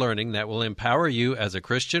day of learning that will empower you as a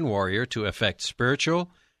Christian warrior to effect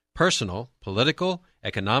spiritual, personal, political,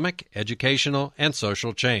 economic, educational, and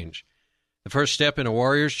social change. The first step in a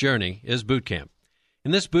warrior's journey is boot camp.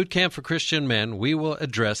 In this boot camp for Christian men, we will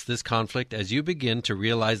address this conflict as you begin to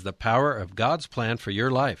realize the power of God's plan for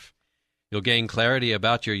your life. You'll gain clarity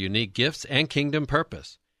about your unique gifts and kingdom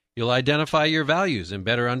purpose. You'll identify your values and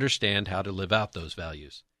better understand how to live out those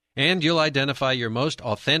values. And you'll identify your most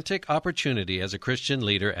authentic opportunity as a Christian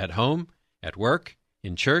leader at home, at work,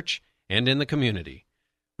 in church, and in the community.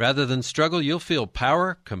 Rather than struggle, you'll feel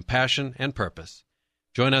power, compassion, and purpose.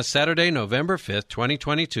 Join us Saturday, November 5th,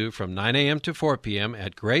 2022, from 9 a.m. to 4 p.m.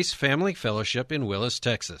 at Grace Family Fellowship in Willis,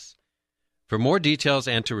 Texas. For more details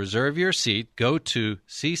and to reserve your seat, go to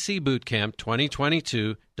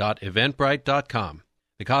ccbootcamp2022.eventbrite.com.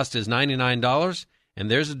 The cost is $99,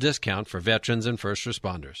 and there's a discount for veterans and first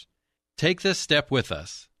responders. Take this step with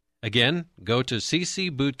us. Again, go to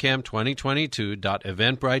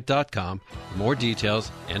ccbootcamp2022.eventbrite.com for more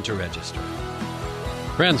details and to register.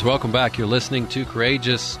 Friends, welcome back. You're listening to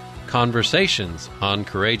Courageous Conversations on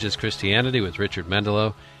Courageous Christianity with Richard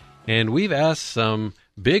Mendelow, and we've asked some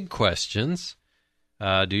big questions.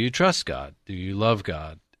 Do you trust God? Do you love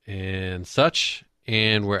God? And such.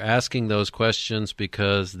 And we're asking those questions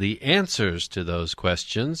because the answers to those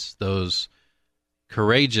questions, those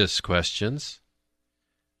courageous questions,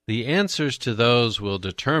 the answers to those will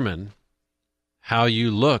determine how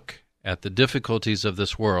you look at the difficulties of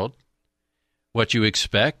this world, what you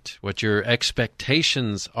expect, what your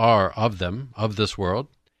expectations are of them, of this world,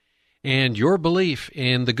 and your belief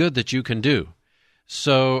in the good that you can do.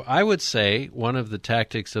 So I would say one of the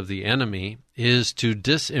tactics of the enemy is to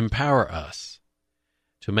disempower us,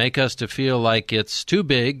 to make us to feel like it's too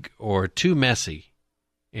big or too messy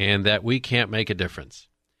and that we can't make a difference.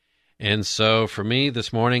 And so for me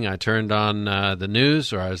this morning, I turned on the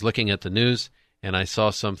news, or I was looking at the news, and I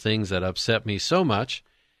saw some things that upset me so much,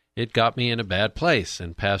 it got me in a bad place.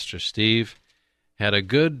 And Pastor Steve had a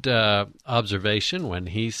good observation when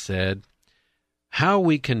he said, how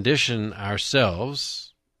we condition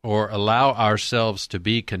ourselves or allow ourselves to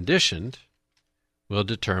be conditioned will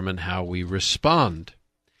determine how we respond.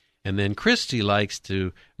 And then Christy likes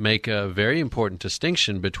to make a very important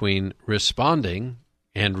distinction between responding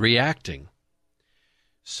and reacting.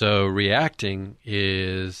 So reacting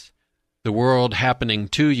is the world happening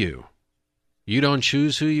to you. You don't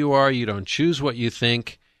choose who you are. You don't choose what you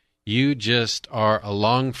think. You just are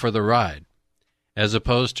along for the ride, as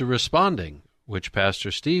opposed to responding, which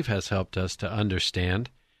Pastor Steve has helped us to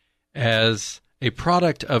understand as a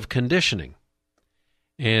product of conditioning.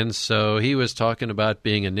 And so he was talking about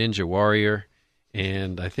being a ninja warrior,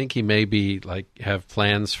 and I think he may be have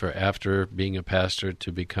plans for after being a pastor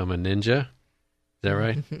to become a ninja. Is that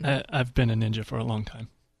right? I've been a ninja for a long time.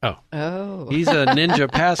 Oh. He's a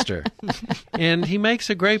ninja pastor. And he makes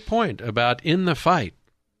a great point about in the fight,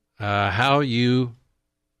 how you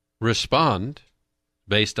respond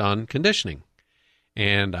based on conditioning.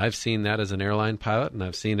 And I've seen that as an airline pilot, and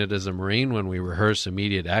I've seen it as a Marine when we rehearse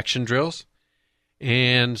immediate action drills.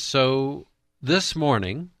 And so this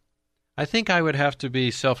morning, I think I would have to be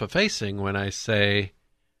self-effacing when I say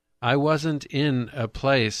I wasn't in a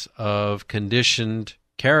place of conditioned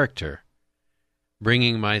character,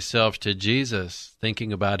 bringing myself to Jesus,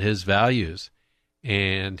 thinking about his values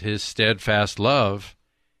and his steadfast love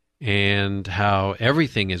and how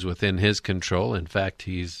everything is within his control. In fact,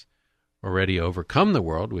 he's already overcome the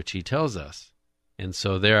world, which he tells us. And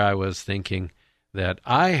so there I was thinking that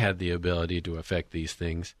I had the ability to affect these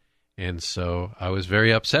things, and so I was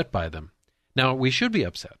very upset by them. Now, we should be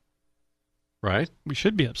upset, right? We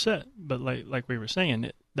should be upset, but like we were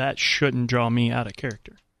saying, that shouldn't draw me out of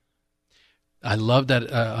character. I love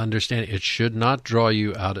that understanding. It should not draw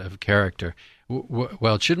you out of character.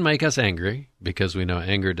 Well, it shouldn't make us angry, because we know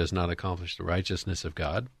anger does not accomplish the righteousness of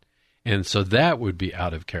God, and so that would be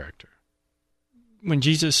out of character. When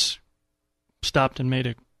Jesus stopped and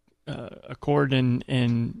made a cord and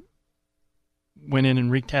went in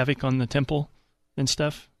and wreaked havoc on the temple and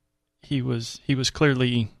stuff, he was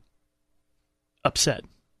clearly upset.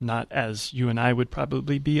 Not as you and I would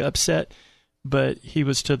probably be upset, but he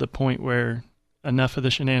was to the point where enough of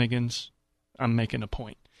the shenanigans, I'm making a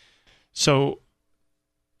point. So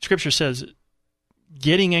Scripture says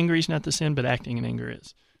getting angry is not the sin, but acting in anger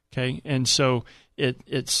is. Okay, and so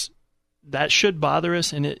it's that should bother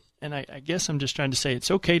us, and I guess I'm just trying to say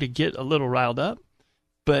it's okay to get a little riled up,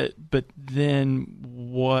 but then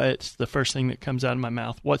what's the first thing that comes out of my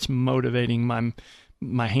mouth? What's motivating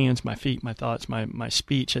my hands, my feet, my thoughts, my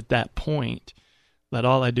speech at that point? Let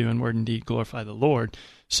all I do in word and deed glorify the Lord.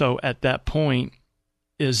 So at that point,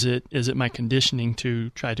 is it my conditioning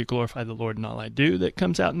to try to glorify the Lord in all I do that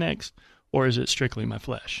comes out next, or is it strictly my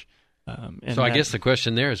flesh? So I guess the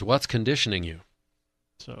question there is, what's conditioning you?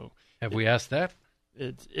 So have we asked that?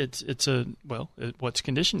 What's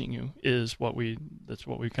conditioning you is that's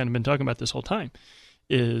what we've kind of been talking about this whole time.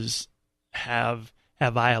 Is have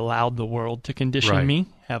I allowed the world to condition me?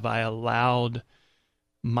 Have I allowed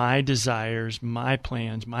my desires, my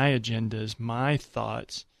plans, my agendas, my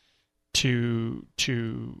thoughts to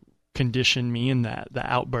condition me in the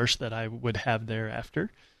outburst that I would have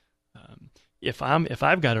thereafter? If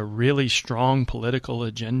I've got a really strong political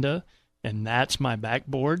agenda and that's my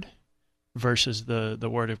backboard versus the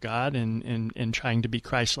Word of God and trying to be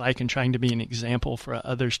Christ-like and trying to be an example for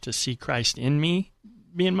others to see Christ in me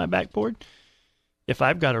being my backboard, if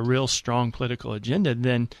I've got a real strong political agenda,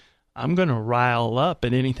 then I'm going to rile up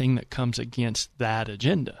at anything that comes against that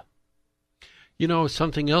agenda. You know,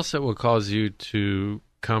 something else that will cause you to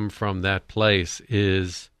come from that place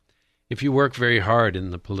is if you work very hard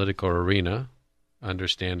in the political arena,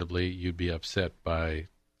 understandably, you'd be upset by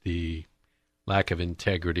the lack of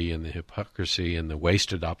integrity and the hypocrisy and the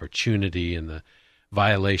wasted opportunity and the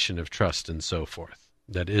violation of trust and so forth.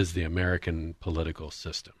 That is the American political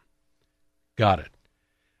system. Got it.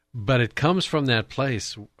 But it comes from that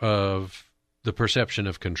place of the perception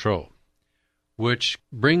of control, which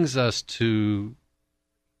brings us to,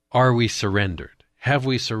 are we surrendered? Have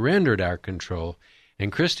we surrendered our control?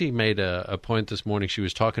 And Christy made a point this morning. She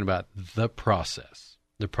was talking about the process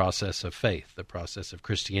of faith, the process of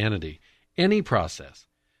Christianity, any process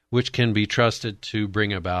which can be trusted to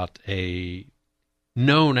bring about a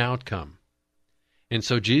known outcome. And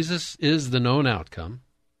so Jesus is the known outcome.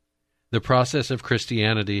 The process of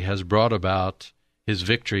Christianity has brought about his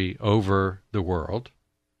victory over the world.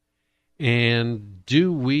 And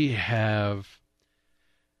do we have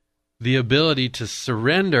the ability to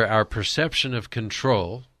surrender our perception of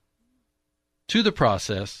control to the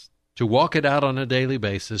process, to walk it out on a daily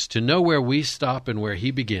basis, to know where we stop and where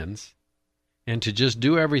he begins, and to just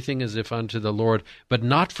do everything as if unto the Lord, but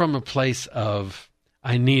not from a place of,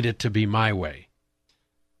 I need it to be my way?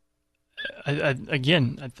 I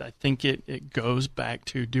think it goes back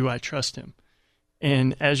to, do I trust him?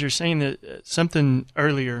 And as you're saying that, something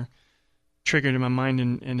earlier triggered in my mind,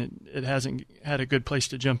 and it hasn't had a good place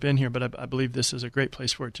to jump in here, but I believe this is a great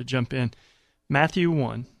place for it to jump in. Matthew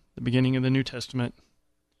 1, the beginning of the New Testament,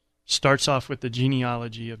 starts off with the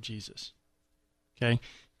genealogy of Jesus. Okay?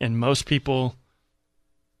 And most people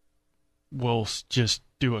will just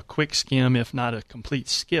do a quick skim, if not a complete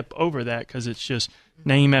skip over that, because it's just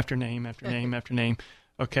name after name after name after name.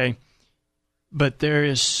 Okay? But there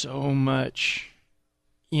is so much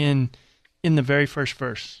in the very first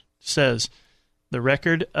verse. It says, the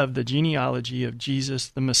record of the genealogy of Jesus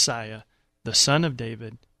the Messiah, the son of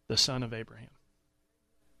David, the son of Abraham.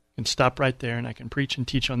 I can stop right there, and I can preach and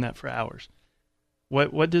teach on that for hours.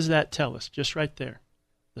 What does that tell us? Just right there.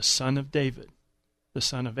 the son of David, the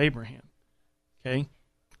son of Abraham. Okay?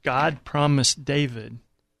 God promised David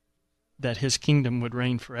that his kingdom would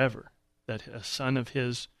reign forever, that a son of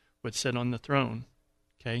his would sit on the throne.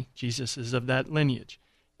 Okay? Jesus is of that lineage.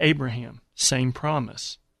 Abraham, same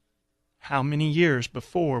promise. How many years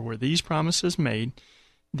before were these promises made?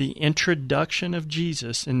 The introduction of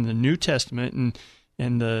Jesus in the New Testament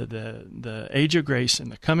and the age of grace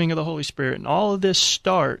and the coming of the Holy Spirit and all of this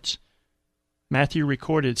starts, Matthew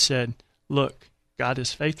recorded, said, look, God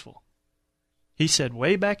is faithful. He said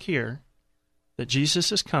way back here that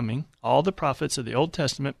Jesus is coming. All the prophets of the Old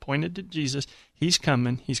Testament pointed to Jesus. He's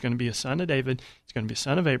coming. He's going to be a son of David. He's going to be a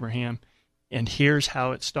son of Abraham. And here's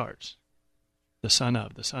how it starts. The son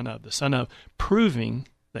of, the son of, the son of, proving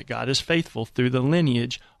that God is faithful through the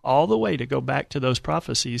lineage all the way to go back to those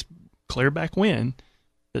prophecies clear back when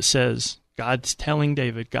that says God's telling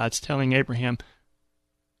David, God's telling Abraham,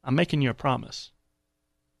 I'm making you a promise.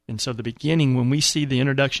 And so the beginning, when we see the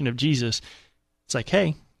introduction of Jesus, it's like,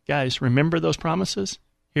 hey, guys, remember those promises?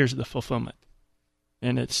 Here's the fulfillment.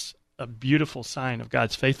 And it's a beautiful sign of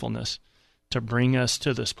God's faithfulness to bring us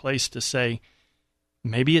to this place to say,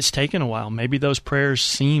 maybe it's taken a while. Maybe those prayers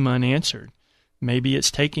seem unanswered. Maybe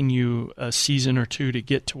it's taken you a season or two to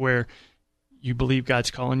get to where you believe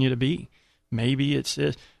God's calling you to be. Maybe it's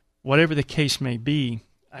this. Whatever the case may be,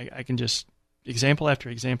 I can just, example after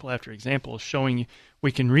example after example, showing you,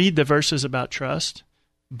 we can read the verses about trust,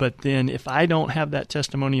 but then if I don't have that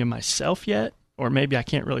testimony of myself yet, or maybe I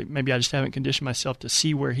just haven't conditioned myself to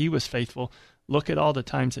see where he was faithful, look at all the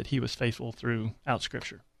times that he was faithful throughout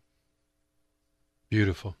Scripture.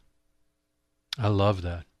 Beautiful. I love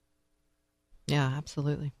that. Yeah,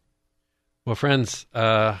 absolutely. Well, friends,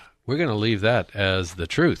 we're going to leave that as the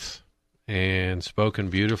truth, and spoken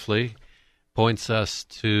beautifully points us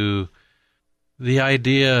to the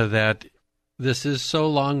idea that this is so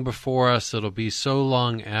long before us, it'll be so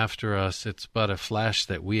long after us, it's but a flash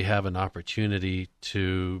that we have an opportunity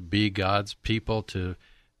to be God's people, to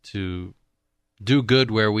do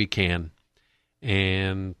good where we can.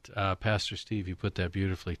 And Pastor Steve, you put that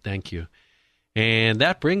beautifully. Thank you. And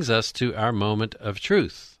that brings us to our moment of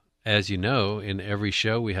truth. As you know, in every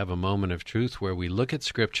show we have a moment of truth where we look at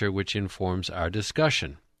Scripture which informs our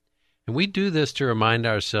discussion. And we do this to remind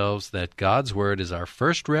ourselves that God's Word is our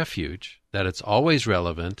first refuge, that it's always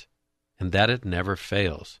relevant, and that it never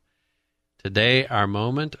fails. Today, our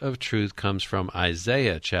moment of truth comes from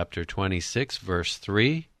Isaiah chapter 26, verse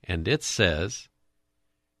 3, and it says,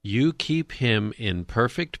 "You keep him in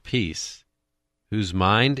perfect peace, whose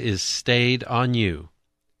mind is stayed on you,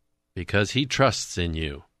 because he trusts in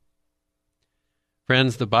you."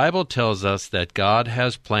 Friends, the Bible tells us that God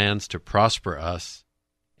has plans to prosper us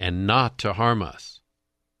and not to harm us,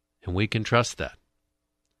 and we can trust that.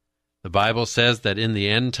 The Bible says that in the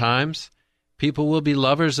end times, people will be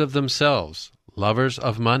lovers of themselves, lovers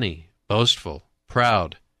of money, boastful,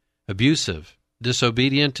 proud, abusive,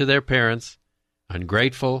 disobedient to their parents,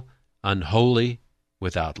 ungrateful, unholy,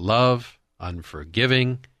 without love,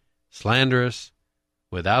 unforgiving, slanderous,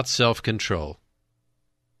 without self-control,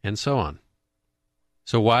 and so on.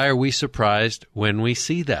 So why are we surprised when we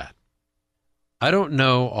see that? I don't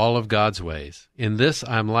know all of God's ways. In this,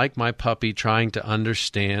 I'm like my puppy trying to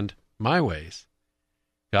understand my ways.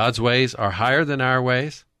 God's ways are higher than our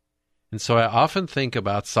ways, and so I often think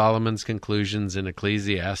about Solomon's conclusions in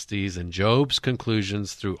Ecclesiastes and Job's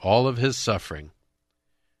conclusions through all of his suffering.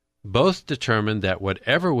 Both determined that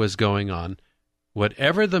whatever was going on,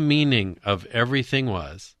 whatever the meaning of everything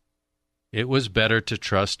was, it was better to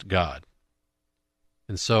trust God.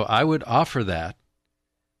 And so I would offer that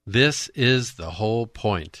this is the whole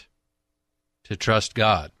point, to trust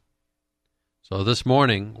God. So this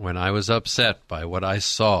morning, when I was upset by what I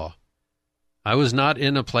saw, I was not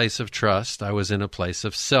in a place of trust. I was in a place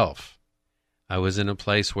of self. I was in a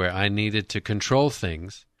place where I needed to control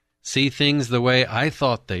things, see things the way I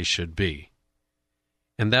thought they should be.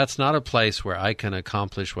 And that's not a place where I can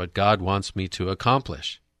accomplish what God wants me to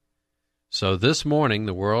accomplish. So this morning,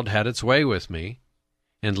 the world had its way with me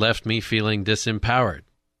and left me feeling disempowered.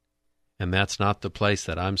 And that's not the place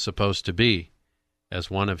that I'm supposed to be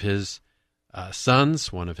as one of his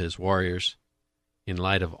sons, one of his warriors, in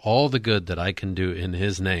light of all the good that I can do in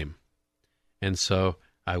his name. And so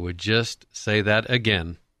I would just say that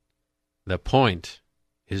again. The point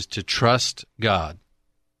is to trust God,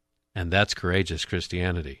 and that's courageous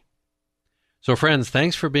Christianity. So friends,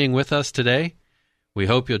 thanks for being with us today. We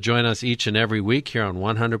hope you'll join us each and every week here on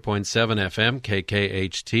 100.7 FM,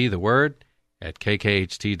 KKHT, The Word, at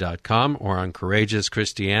kkht.com or on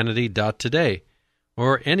courageouschristianity.today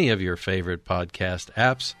or any of your favorite podcast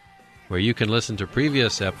apps where you can listen to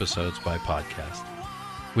previous episodes by podcast.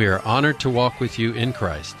 We are honored to walk with you in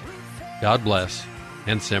Christ. God bless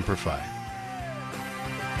and Semper Fi.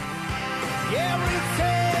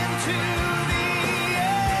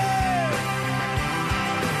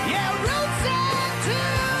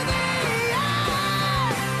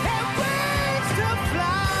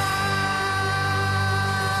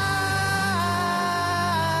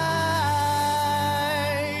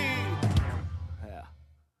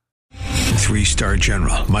 Three-star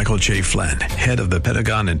General Michael J. Flynn, head of the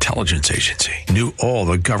Pentagon Intelligence Agency, knew all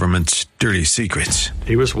the government's dirty secrets.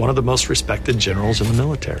 He was one of the most respected generals in the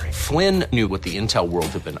military. Flynn knew what the intel world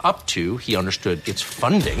had been up to. He understood its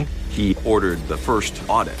funding. He ordered the first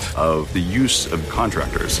audit of the use of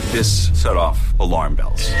contractors. This set off alarm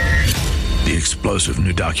bells. The explosive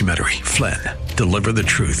new documentary, Flynn, Deliver the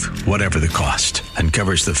Truth, Whatever the Cost,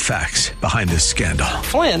 uncovers the facts behind this scandal.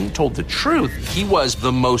 Flynn told the truth. He was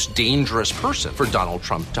the most dangerous person for Donald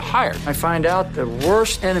Trump to hire. I find out the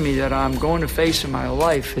worst enemy that I'm going to face in my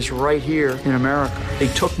life is right here in America. They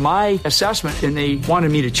took my assessment and they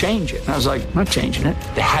wanted me to change it. And I was like, I'm not changing it.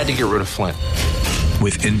 They had to get rid of Flynn.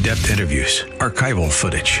 With in-depth interviews, archival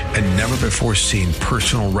footage, and never-before-seen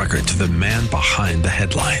personal records of the man behind the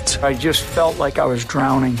headlines. I just felt like I was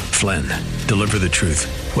drowning. Flynn, Deliver the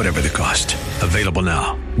Truth, Whatever the Cost. Available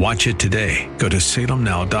now. Watch it today. Go to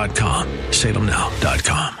salemnow.com.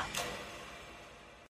 salemnow.com.